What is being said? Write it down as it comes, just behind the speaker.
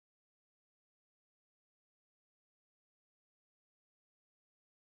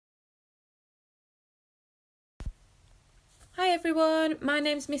Hi everyone, my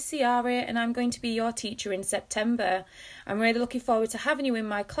name's Miss Ciara and I'm going to be your teacher in September. I'm really looking forward to having you in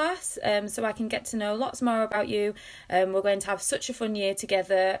my class so I can get to know lots more about you. We're going to have such a fun year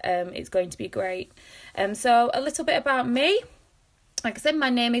together, it's going to be great. So a little bit about me. Like I said, my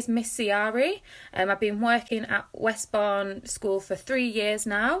name is Miss Ciara. I've been working at Westbourne School for 3 years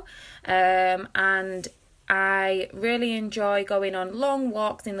now, and I really enjoy going on long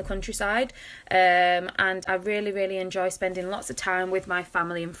walks in the countryside, and I really enjoy spending lots of time with my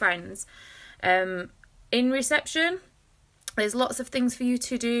family and friends. In reception, there's lots of things for you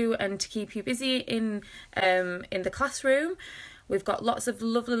to do and to keep you busy in the classroom. We've got lots of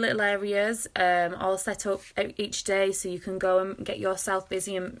lovely little areas all set up each day, so you can go and get yourself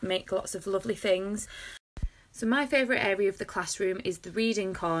busy and make lots of lovely things. So my favourite area of the classroom is the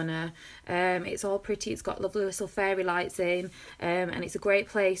reading corner. It's all pretty, it's got lovely little fairy lights in, and it's a great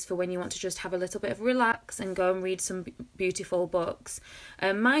place for when you want to just have a little bit of relax and go and read some beautiful books.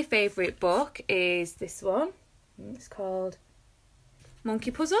 My favourite book is this one. It's called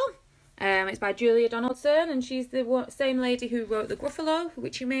Monkey Puzzle. It's by Julia Donaldson, and she's the same lady who wrote The Gruffalo,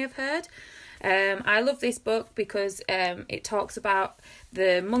 which you may have heard. I love this book because it talks about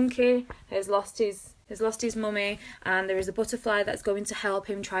the monkey has lost his mummy, and there is a butterfly that's going to help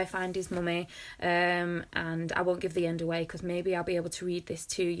him try find his mummy. And I won't give the end away because maybe I'll be able to read this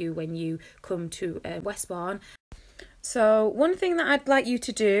to you when you come to Westbourne. So one thing that I'd like you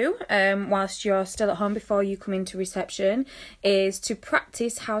to do whilst you're still at home before you come into reception is to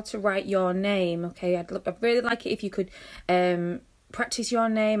practice how to write your name. Okay, I'd really like it if you could practice your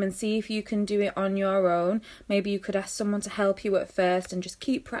name and see if you can do it on your own. Maybe you could ask someone to help you at first and just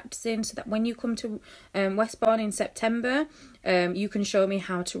keep practicing so that when you come to Westbourne in September, you can show me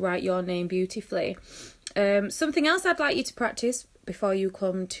how to write your name beautifully. Something else I'd like you to practice before you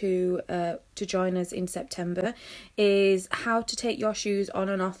come to join us in September is how to take your shoes on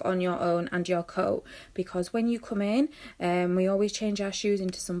and off on your own and your coat, because when you come in we always change our shoes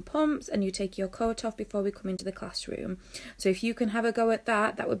into some pumps and you take your coat off before we come into the classroom. So if you can have a go at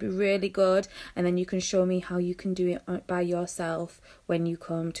that, that would be really good, and then you can show me how you can do it by yourself when you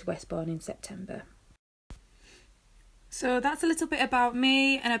come to Westbourne in September. So that's a little bit about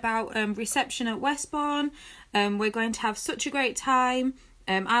me and about reception at Westbourne. We're going to have such a great time.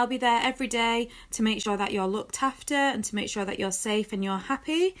 I'll be there every day to make sure that you're looked after and to make sure that you're safe and you're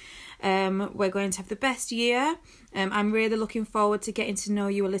happy. We're going to have the best year. I'm really looking forward to getting to know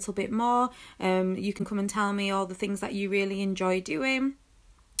you a little bit more. You can come and tell me all the things that you really enjoy doing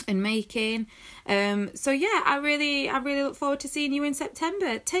and making. So yeah, I really look forward to seeing you in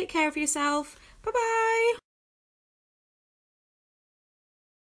September. Take care of yourself. Bye bye.